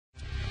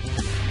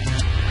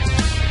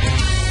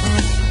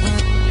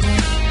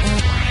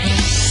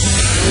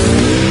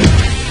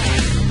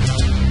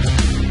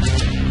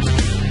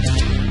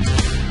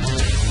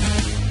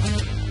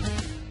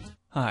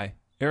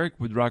Eric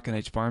with Rockin'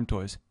 H Farm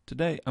Toys.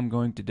 Today I'm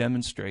going to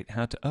demonstrate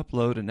how to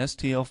upload an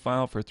STL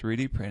file for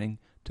 3D printing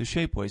to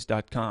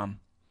Shapeways.com.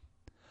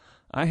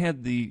 I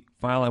had the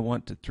file I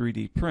want to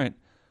 3D print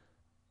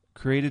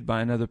created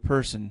by another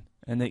person,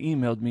 and they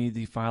emailed me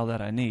the file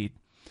that I need.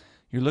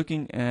 You're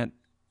looking at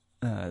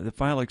the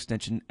file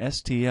extension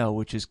STL,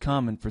 which is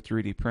common for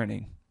 3D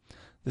printing.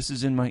 This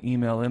is in my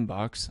email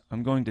inbox.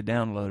 I'm going to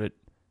download it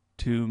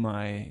to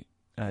my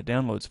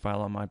downloads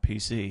file on my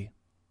PC.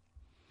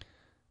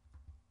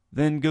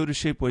 Then go to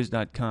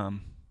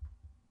Shapeways.com.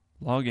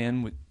 Log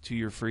in to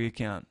your free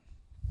account.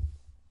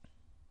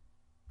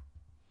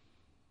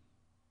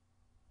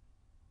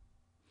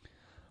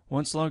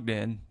 Once logged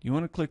in, you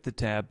want to click the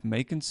tab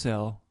Make and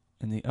Sell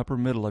in the upper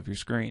middle of your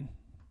screen.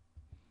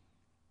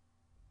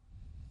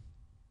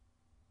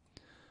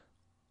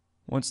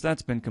 Once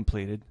that's been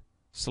completed,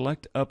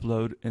 select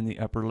Upload in the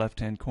upper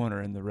left-hand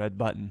corner in the red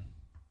button.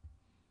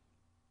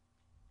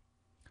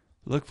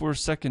 Look for a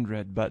second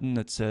red button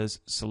that says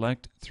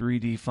Select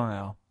 3D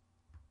File.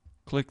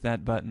 Click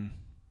that button.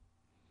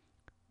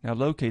 Now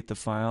locate the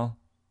file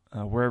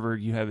wherever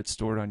you have it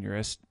stored on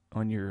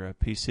your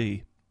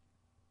PC.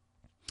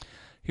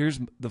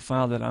 Here's the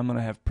file that I'm going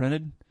to have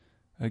printed.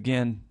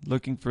 Again,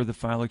 looking for the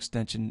file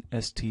extension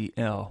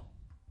STL.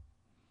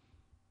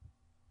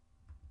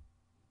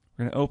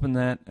 We're going to open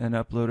that and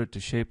upload it to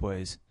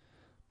Shapeways.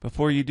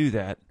 Before you do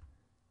that,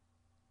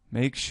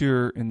 make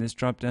sure in this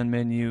drop-down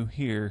menu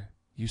here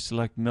you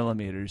select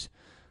millimeters.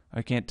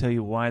 I can't tell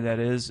you why that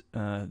is.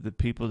 The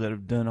people that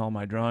have done all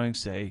my drawings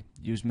say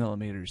use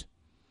millimeters.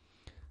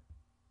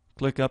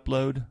 Click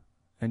Upload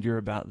and you're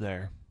about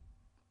there.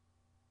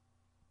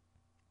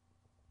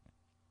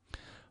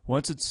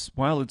 While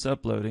it's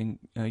uploading,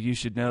 you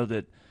should know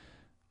that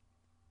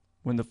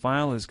when the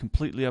file is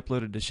completely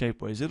uploaded to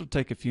Shapeways, it'll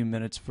take a few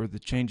minutes for the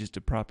changes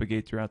to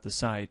propagate throughout the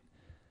site.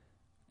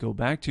 Go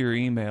back to your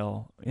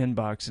email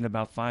inbox in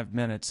about 5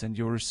 minutes and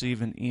you'll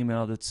receive an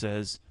email that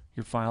says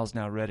your file is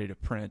now ready to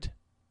print.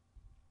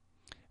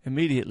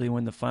 Immediately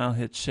when the file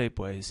hits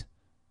Shapeways,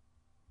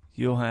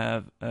 you'll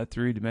have a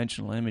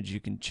three-dimensional image you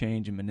can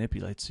change and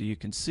manipulate so you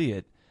can see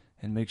it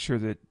and make sure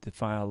that the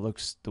file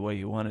looks the way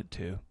you want it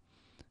to.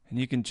 And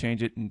you can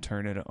change it and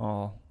turn it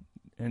all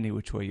any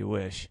which way you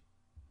wish.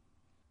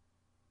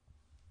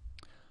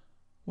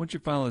 Once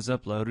your file is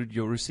uploaded,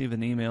 you'll receive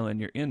an email in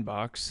your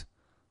inbox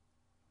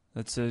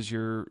that says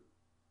your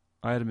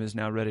item is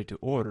now ready to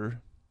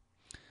order,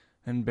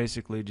 and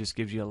basically just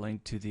gives you a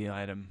link to the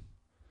item.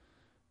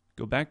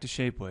 Go back to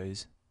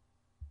Shapeways,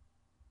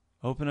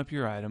 open up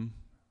your item,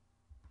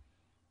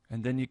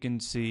 and then you can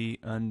see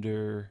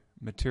under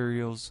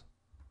Materials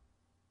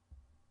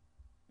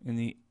in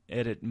the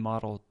Edit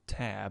Model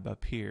tab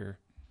up here,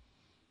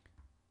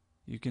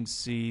 you can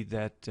see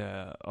that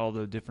all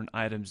the different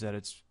items that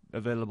it's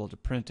available to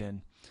print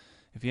in.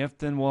 If you have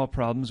thin wall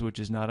problems, which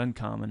is not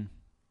uncommon,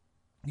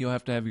 you'll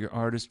have to have your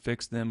artist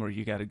fix them, or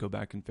you got to go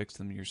back and fix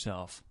them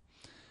yourself.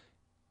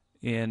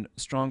 In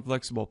strong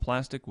flexible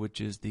plastic,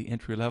 which is the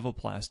entry-level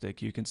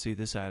plastic, you can see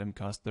this item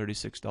costs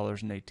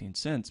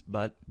 $36.18,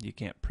 but you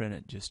can't print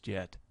it just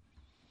yet.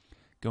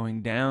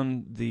 Going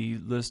down the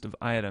list of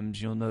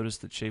items, you'll notice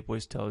that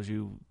Shapeways tells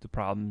you the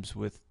problems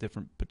with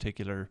different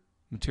particular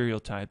material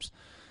types.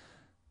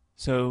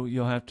 So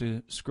you'll have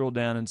to scroll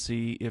down and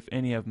see if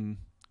any of them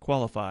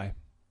qualify.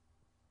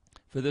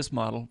 For this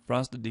model,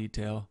 frosted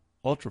detail,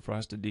 ultra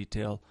frosted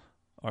detail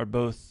are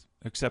both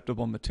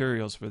acceptable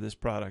materials for this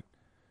product,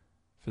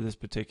 for this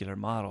particular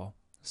model,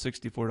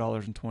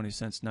 $64.20,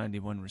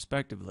 $91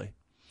 respectively.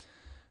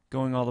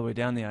 Going all the way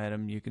down the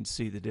item, you can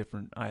see the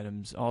different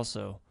items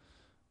also,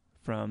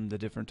 from the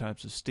different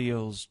types of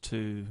steels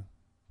to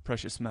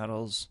precious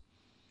metals,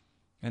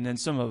 and then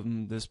some of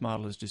them, this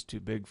model is just too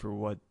big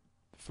for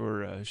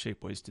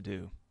Shapeways to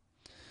do.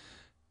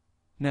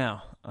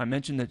 Now, I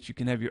mentioned that you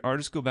can have your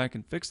artist go back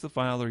and fix the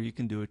file, or you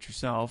can do it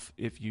yourself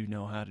if you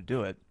know how to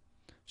do it.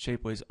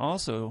 Shapeways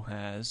also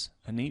has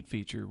a neat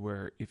feature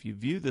where if you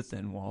view the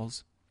thin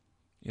walls,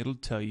 it'll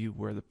tell you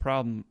where the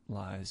problem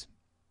lies.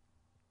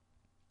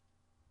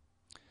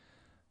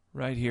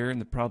 Right here in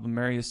the problem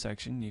area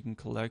section, you can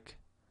click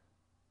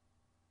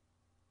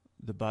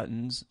the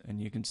buttons, and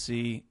you can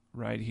see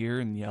right here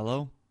in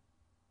yellow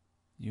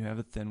you have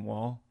a thin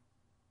wall.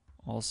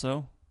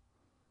 Also,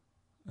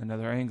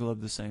 another angle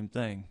of the same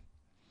thing.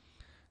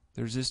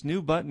 There's this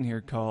new button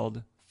here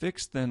called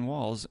Fix Thin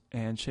Walls,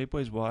 and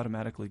Shapeways will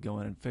automatically go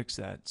in and fix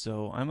that.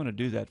 So I'm going to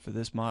do that for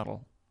this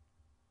model.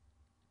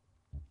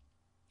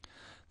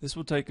 This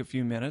will take a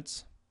few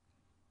minutes.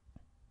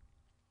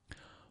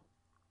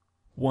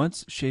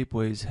 Once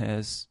Shapeways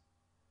has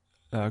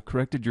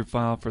corrected your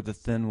file for the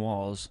thin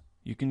walls,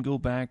 you can go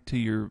back to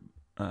your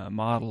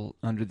model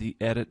under the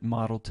Edit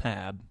Model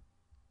tab.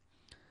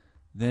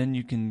 Then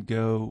you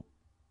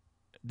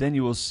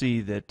will see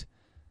that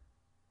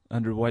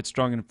under White,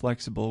 Strong, and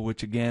Flexible,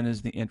 which again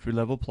is the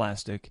entry-level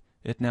plastic,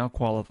 it now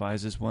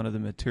qualifies as one of the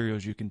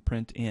materials you can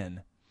print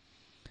in.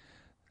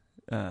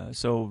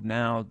 So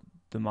now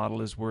the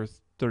model is worth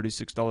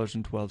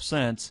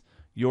 $36.12,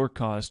 your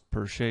cost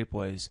per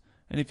Shapeways,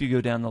 And if you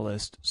go down the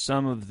list,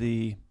 some of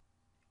the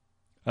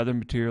other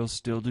materials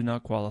still do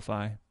not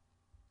qualify.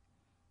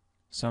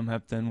 Some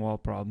have thin wall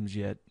problems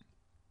yet.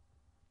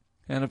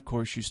 And of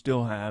course you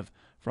still have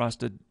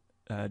frosted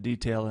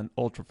detail and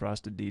ultra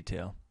frosted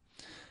detail.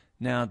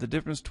 Now the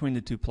difference between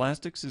the two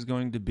plastics is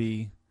going to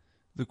be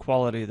the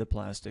quality of the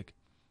plastic.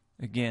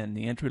 Again,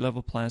 the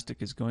entry-level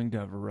plastic is going to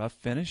have a rough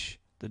finish.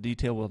 The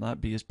detail will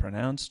not be as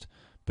pronounced,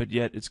 but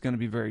yet it's going to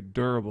be very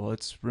durable.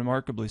 It's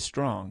remarkably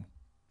strong.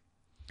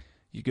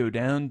 You go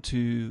down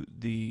to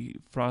the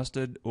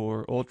frosted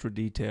or ultra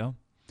detail.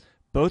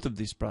 Both of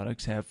these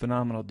products have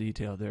phenomenal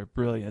detail. They're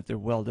brilliant. They're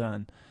well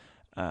done.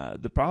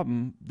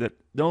 The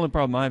only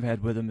problem I've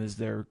had with them is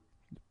they're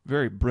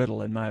very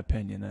brittle, in my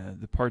opinion.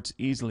 The parts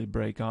easily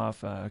break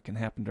off. Can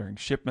happen during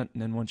shipment,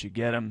 and then once you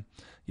get them,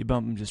 you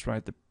bump them just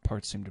right, the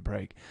parts seem to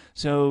break.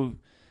 So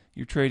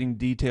you're trading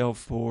detail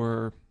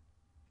for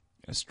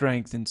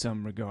strength in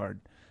some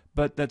regard.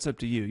 But that's up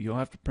to you. You'll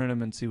have to print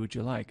them and see what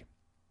you like.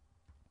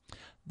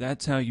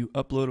 That's how you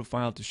upload a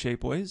file to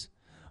Shapeways.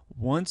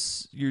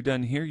 Once you're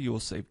done here, you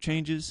will save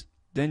changes.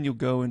 Then you'll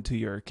go into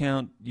your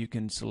account. You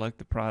can select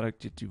the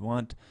product that you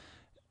want.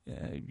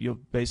 You'll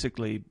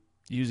basically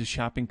use a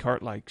shopping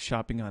cart like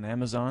shopping on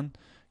Amazon.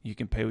 You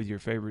can pay with your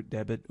favorite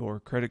debit or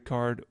credit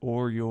card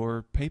or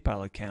your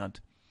PayPal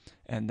account.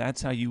 And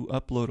that's how you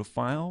upload a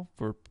file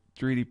for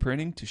 3D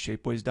printing to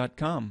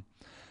shapeways.com.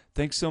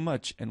 Thanks so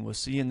much, and we'll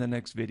see you in the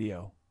next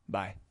video.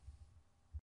 Bye.